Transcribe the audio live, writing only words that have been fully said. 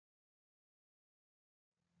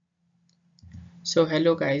So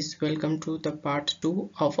hello guys, welcome to the part 2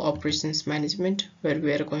 of operations management, where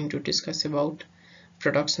we are going to discuss about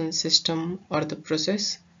production system or the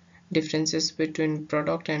process, differences between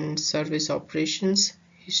product and service operations,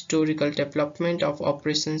 historical development of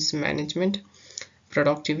operations management,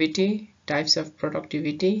 productivity, types of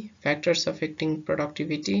productivity, factors affecting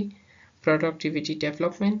productivity, productivity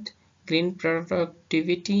development, green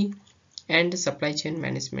productivity, and supply chain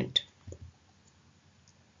management.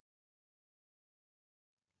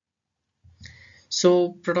 So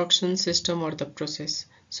production system or the process.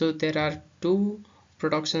 So there are two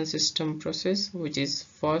production system process, which is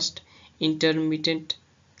first intermittent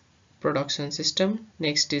production system,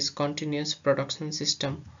 next is continuous production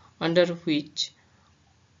system, under which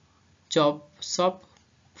job shop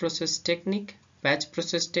process technique, batch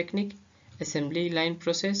process technique, assembly line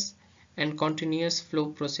process, and continuous flow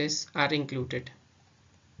process are included.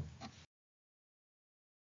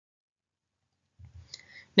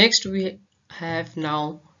 Next we have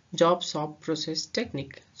now job shop process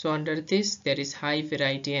technique. So under this there is high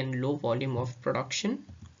variety and low volume of production.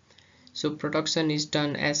 So production is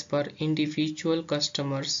done as per individual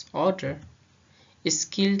customers order.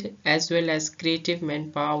 Skilled as well as creative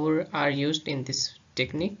manpower are used in this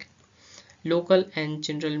technique. Local and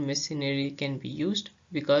general machinery can be used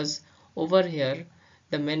because over here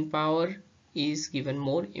the manpower is given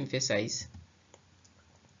more emphasis.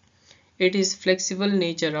 It is flexible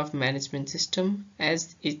nature of management system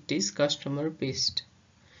as it is customer based.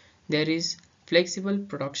 There is flexible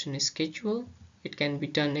production schedule. It can be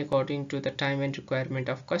done according to the time and requirement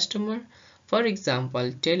of customer. For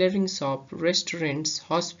example, tailoring shop, restaurants,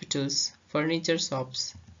 hospitals, furniture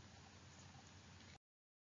shops.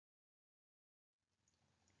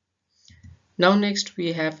 Now next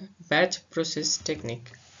we have batch process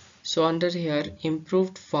technique. So under here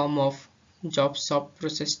improved form of job shop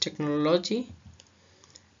process technology.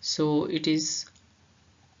 So it is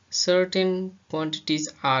certain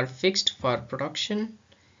quantities are fixed for production.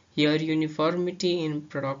 Here uniformity in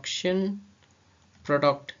production,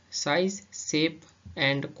 product size, shape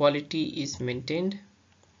and quality is maintained.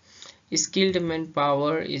 Skilled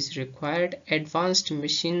manpower is required. Advanced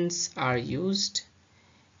machines are used.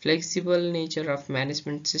 Flexible nature of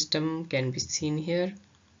management system can be seen here,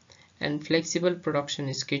 and flexible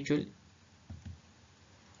production schedule.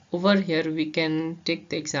 Over here we can take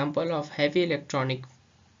the example of heavy electronic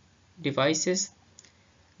devices,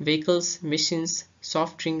 vehicles, machines,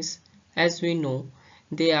 soft drinks. As we know,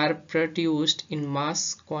 they are produced in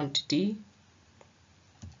mass quantity.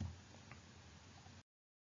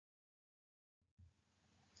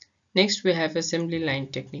 Next we have assembly line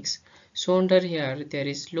techniques. So under here there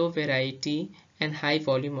is low variety and high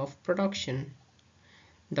volume of production.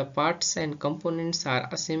 The parts and components are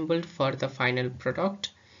assembled for the final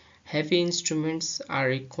product. Heavy instruments are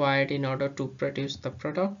required in order to produce the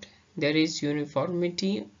product. There is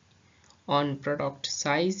uniformity on product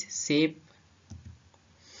size, shape.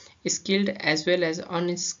 Skilled as well as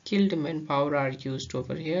unskilled manpower are used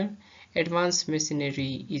over here. Advanced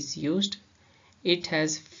machinery is used. It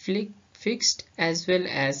has fixed as well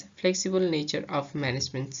as flexible nature of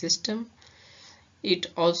management system. It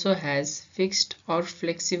also has fixed or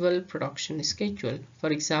flexible production schedule.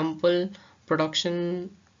 For example,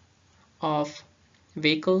 production of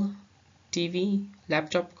vehicle, TV,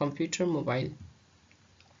 laptop, computer, mobile.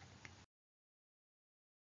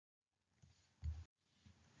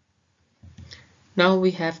 Now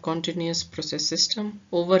we have continuous process system.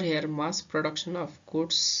 Over here mass production of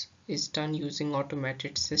goods is done using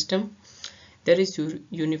automated system. There is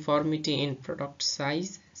uniformity in product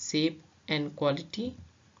size, shape and quality.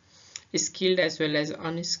 Skilled as well as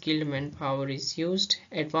unskilled manpower is used.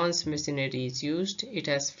 Advanced machinery is used. It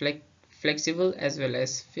has flexible as well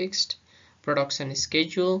as fixed production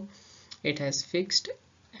schedule. It has fixed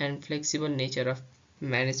and flexible nature of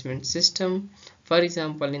management system. For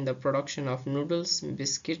example, in the production of noodles,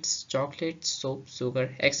 biscuits, chocolates, soap,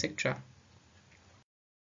 sugar, etc.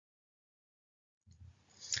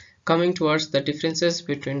 Coming towards the differences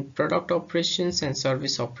between product operations and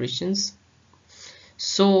service operations.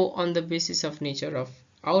 So on the basis of nature of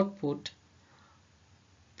output,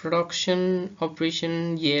 production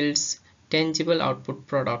operation yields tangible output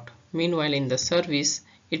product. Meanwhile, in the service,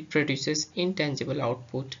 it produces intangible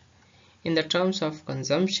output. In the terms of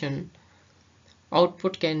consumption,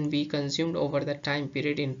 output can be consumed over the time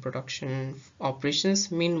period in production operations.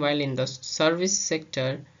 Meanwhile, in the service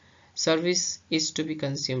sector, service is to be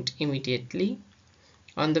consumed immediately.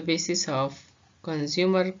 On the basis of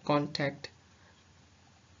consumer contact,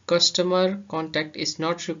 Customer contact is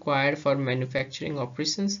not required for manufacturing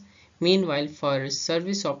operations. Meanwhile, for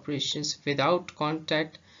service operations without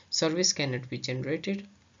contact, service cannot be generated.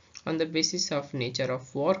 On the basis of nature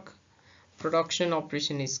of work, production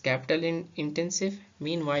operation is capital intensive,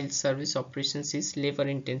 meanwhile service operations is labor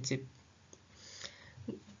intensive.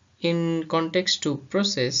 In context to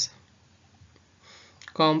process,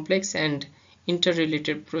 complex and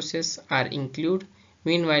interrelated processes are included.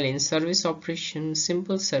 Meanwhile, in service operation,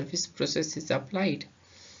 simple service process is applied.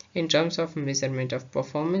 In terms of measurement of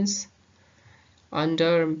performance,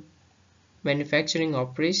 under manufacturing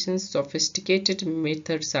operations, sophisticated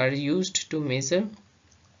methods are used to measure.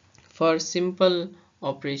 For simple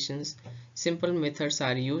operations, simple methods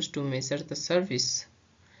are used to measure the service.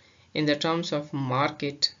 In the terms of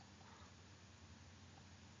market,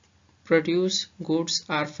 produce goods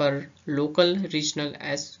are for local, regional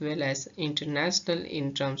as well as international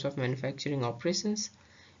in terms of manufacturing operations.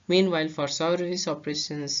 Meanwhile, for service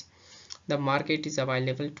operations, the market is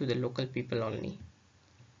available to the local people only.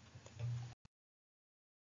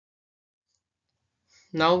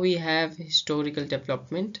 Now we have historical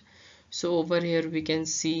development. So over here we can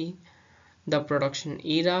see the production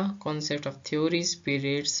era, concept of theories,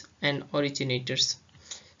 periods and originators.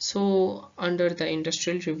 So under the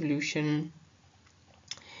Industrial Revolution,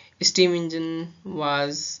 steam engine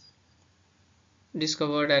was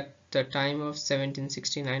discovered at the time of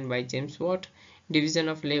 1769 by James Watt. Division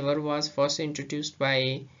of labor was first introduced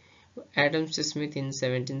by Adam Smith in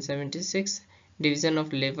 1776. Division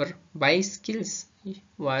of labor by skills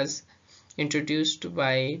was introduced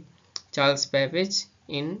by Charles Babbage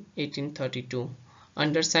in 1832.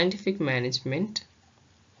 Under scientific management,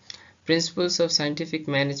 principles of scientific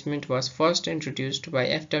management was first introduced by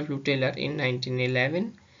F.W. Taylor in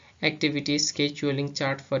 1911. Activity scheduling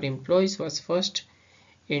chart for employees was first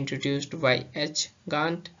introduced by H.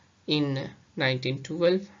 Gant in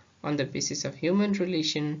 1912. On the basis of human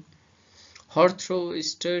relation, Hortho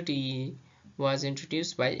study was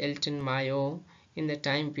introduced by Elton Mayo in the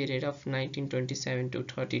time period of 1927 to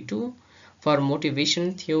 32. For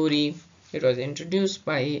motivation theory, it was introduced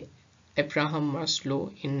by Abraham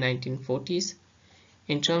Maslow in 1940s.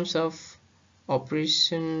 In terms of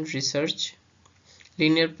operation research,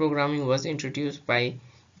 linear programming was introduced by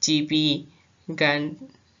G.B.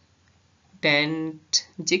 Dantzic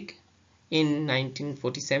in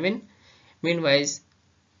 1947. Meanwhile,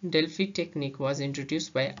 Delphi technique was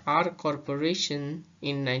introduced by R Corporation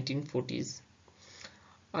in 1940s.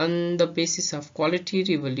 On the basis of quality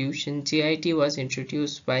revolution, JIT was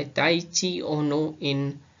introduced by Taiichi Ohno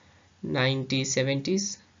in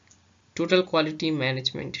 1970s. Total quality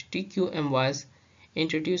management TQM was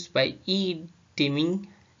introduced by E. Deming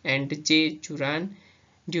and J. Juran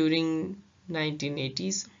during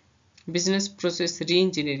 1980s. Business process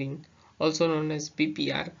reengineering, also known as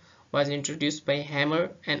BPR, was introduced by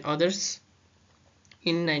Hammer and others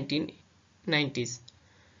in 1990s.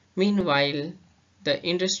 Meanwhile, the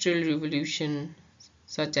Industrial Revolution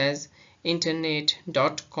such as Internet,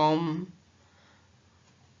 .com,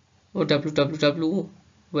 www,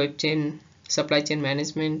 web chain, supply chain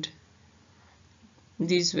management,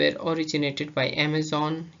 these were originated by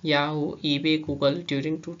Amazon, Yahoo, eBay, Google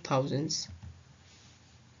during 2000s.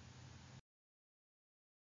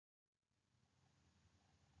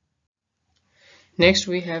 Next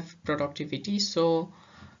we have productivity. So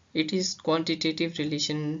it is quantitative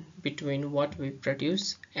relation between what we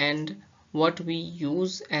produce and what we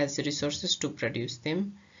use as resources to produce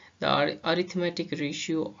them. The arithmetic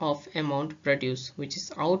ratio of amount produced, which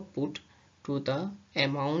is output, to the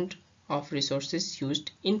amount of resources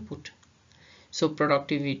used, input. So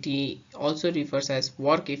productivity also refers as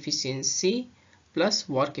work efficiency plus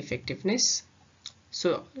work effectiveness.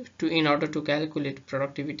 So in order to calculate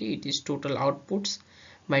productivity, it is total outputs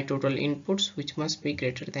by total inputs, which must be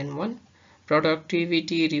greater than 1.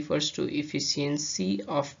 Productivity refers to efficiency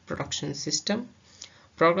of production system.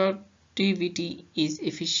 Productivity is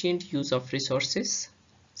efficient use of resources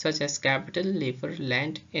such as capital, labor,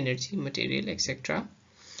 land, energy, material, etc.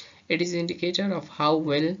 It is an indicator of how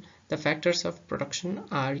well the factors of production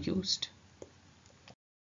are used.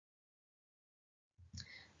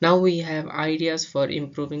 Now we have ideas for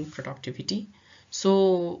improving productivity.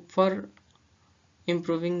 So for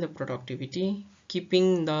improving the productivity,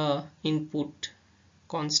 keeping the input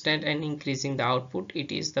constant and increasing the output,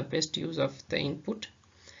 it is the best use of the input.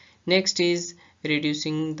 Next is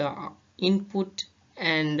reducing the input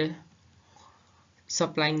and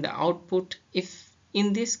supplying the output. If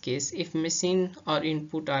in this case, if machine or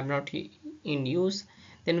input are not in use,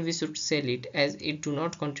 then we should sell it as it do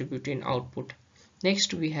not contribute in output.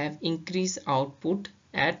 Next we have increase output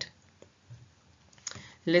at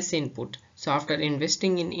less input. So after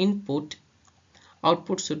investing in input,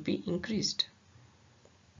 output should be increased.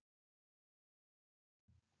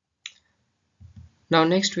 Now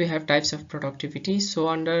next we have types of productivity. So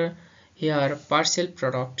under here partial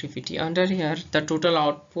productivity, under here the total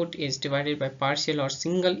output is divided by partial or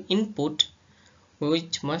single input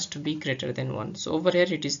which must be greater than 1. So over here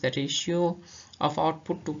it is the ratio of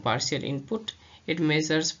output to partial input. It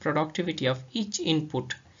measures productivity of each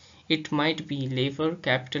input. It might be labor,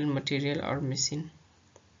 capital, material or machine.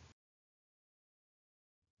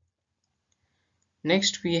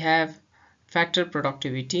 Next we have factor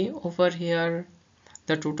productivity. Over here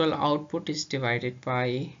the total output is divided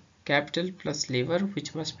by capital plus labor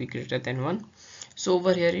which must be greater than 1. So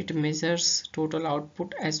over here it measures total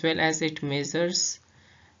output as well as it measures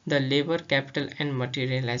the labor, capital and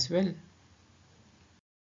material as well.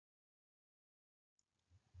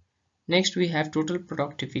 Next we have total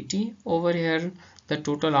productivity. Over here the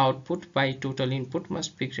total output by total input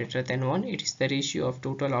must be greater than 1. It is the ratio of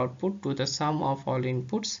total output to the sum of all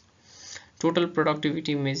inputs. Total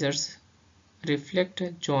productivity measures reflect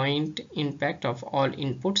joint impact of all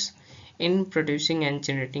inputs in producing and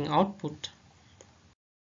generating output.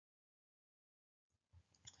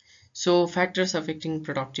 So factors affecting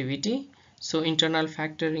productivity. So internal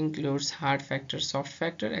factor includes hard factor, soft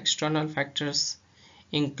factor. External factors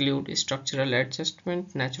include structural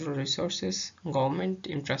adjustment, natural resources, government,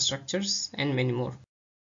 infrastructures, and many more.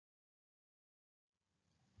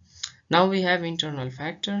 Now we have internal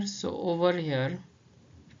factors. So over here,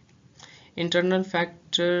 internal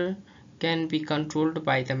factor can be controlled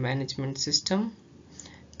by the management system.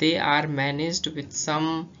 They are managed with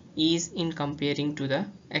some ease in comparing to the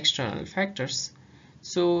external factors.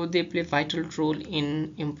 So they play vital role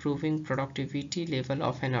in improving productivity level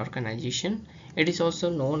of an organization. It is also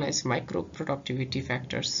known as micro productivity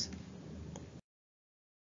factors.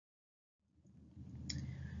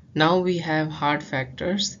 Now we have hard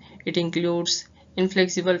factors. It includes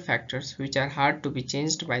inflexible factors which are hard to be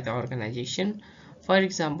changed by the organization. For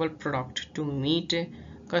example, product to meet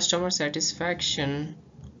customer satisfaction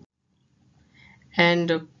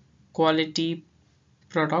and quality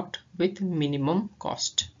product with minimum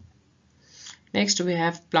cost. Next we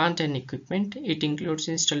have plant and equipment. It includes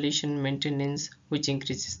installation, maintenance which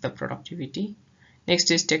increases the productivity. Next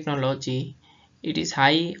is technology. It is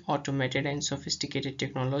high automated and sophisticated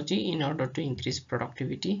technology in order to increase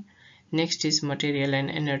productivity. Next is material and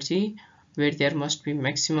energy, where there must be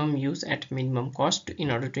maximum use at minimum cost in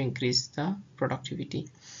order to increase the productivity.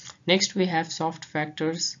 Next we have soft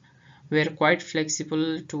factors, were quite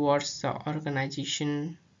flexible towards the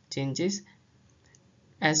organization changes.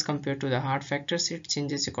 As compared to the hard factors, it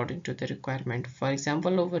changes according to the requirement. For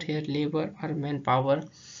example, over here labor or manpower,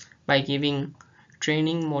 by giving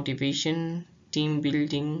training, motivation, team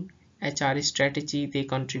building, HR strategy, they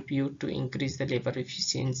contribute to increase the labor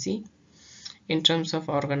efficiency. In terms of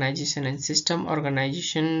organization and system,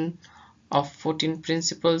 organization of 14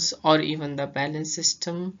 principles or even the balance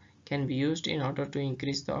system can be used in order to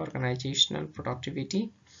increase the organizational productivity.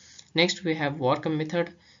 Next we have work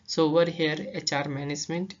method. So over here HR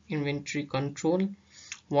management, inventory control,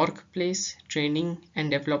 workplace training and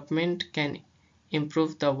development can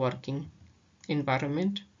improve the working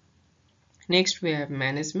environment. Next we have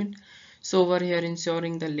management. So over here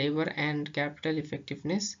ensuring the labor and capital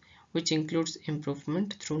effectiveness, which includes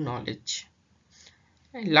improvement through knowledge.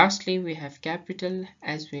 And lastly we have capital.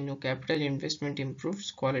 As we know, capital investment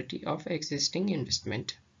improves quality of existing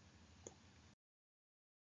investment.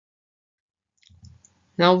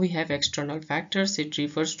 Now we have external factors. It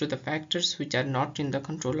refers to the factors which are not in the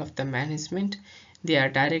control of the management. They are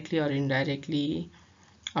directly or indirectly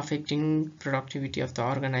affecting productivity of the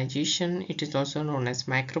organization. It is also known as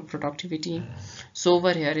micro productivity. So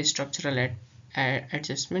over here is structural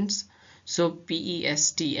adjustments. So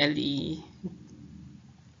PESTLE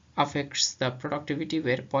affects the productivity,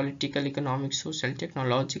 where political, economic, social,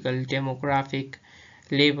 technological, demographic,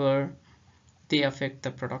 labor, they affect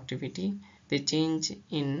the productivity. They change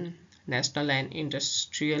in national and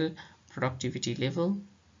industrial productivity level.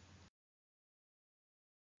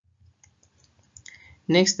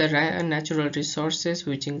 Next, the natural resources,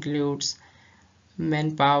 which includes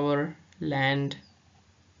manpower, land,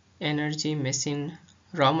 energy, machine,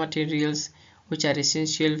 raw materials, which are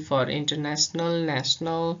essential for international,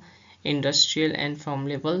 national, industrial and farm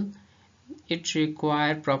level. It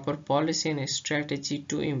requires proper policy and strategy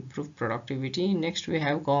to improve productivity. Next we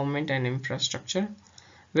have government and infrastructure,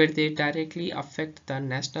 where they directly affect the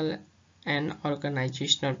national and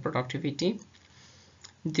organizational productivity.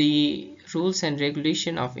 The rules and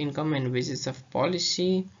regulation of income and wages of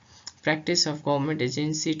policy, practice of government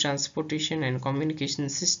agency, transportation and communication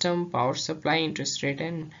system, power supply, interest rate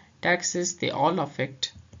and taxes, they all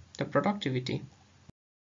affect the productivity.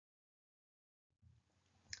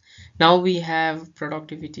 Now we have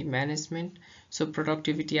productivity management. So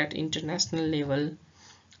productivity at international level,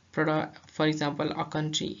 for example, a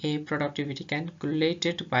country A productivity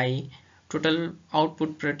calculated by total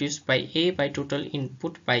output produced by A by total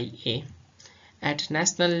input by A. At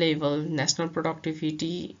national level, national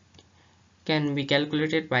productivity can be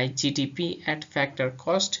calculated by GDP at factor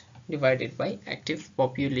cost divided by active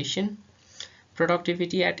population.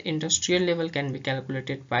 Productivity at industrial level can be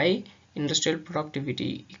calculated by industrial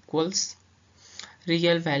productivity equals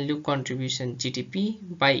real value contribution GDP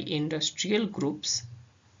by industrial groups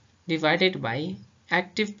divided by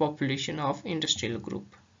active population of industrial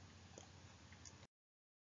group.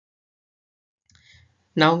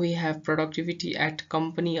 Now we have productivity at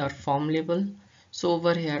company or firm level. So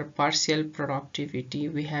over here, partial productivity,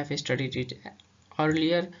 we have studied it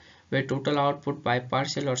earlier, where total output by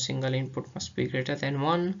partial or single input must be greater than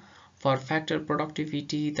 1. For factor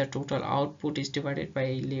productivity, the total output is divided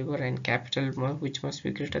by labor and capital, which must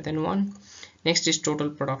be greater than 1. Next is total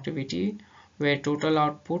productivity, where total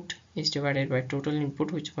output is divided by total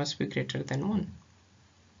input, which must be greater than 1.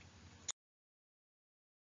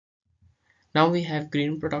 Now we have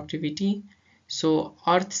green productivity. So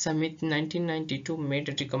Earth Summit 1992 made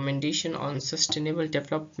a recommendation on sustainable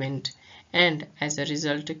development, and as a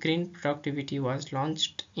result green productivity was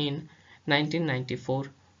launched in 1994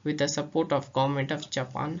 with the support of government of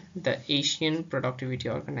Japan, the Asian Productivity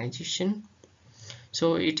Organization.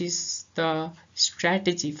 So it is the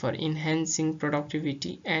strategy for enhancing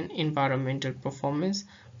productivity and environmental performance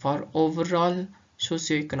for overall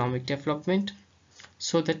socio-economic development.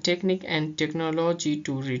 So the technique and technology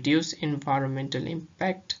to reduce environmental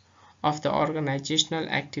impact of the organizational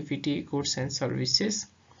activity, goods and services.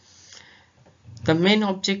 The main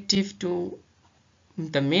objective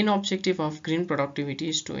of green productivity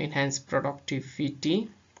is to enhance productivity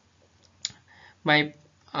by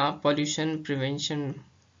pollution prevention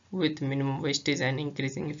with minimum wastage and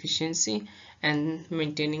increasing efficiency and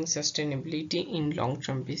maintaining sustainability in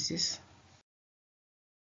long-term basis.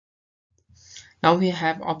 Now we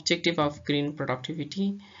have objective of green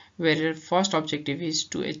productivity, where first objective is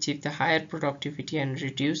to achieve the higher productivity and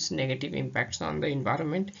reduce negative impacts on the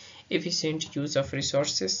environment, efficient use of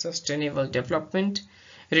resources, sustainable development,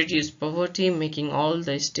 reduce poverty, making all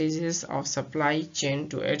the stages of supply chain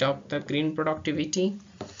to adopt the green productivity,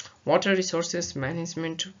 water resources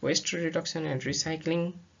management, waste reduction and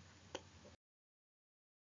recycling.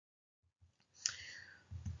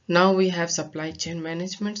 Now we have supply chain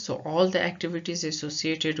management. So all the activities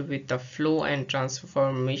associated with the flow and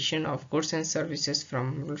transformation of goods and services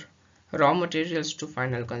from raw materials to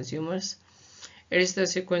final consumers. It is the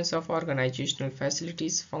sequence of organizational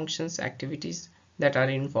facilities, functions, activities that are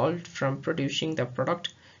involved from producing the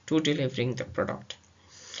product to delivering the product.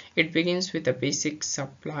 It begins with the basic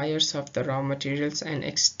suppliers of the raw materials and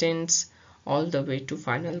extends all the way to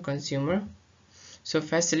final consumer. So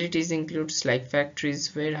facilities includes like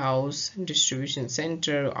factories, warehouse, distribution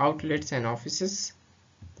center, outlets and offices.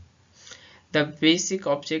 The basic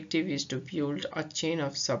objective is to build a chain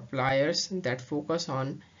of suppliers that focus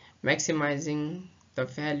on maximizing the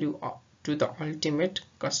value to the ultimate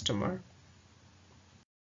customer.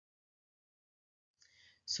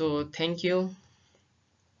 So thank you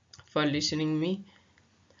for listening me.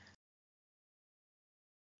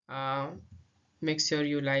 Uh, Make sure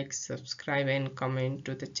you like, subscribe and comment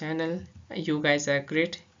to the channel. You guys are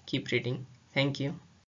great. Keep reading. Thank you.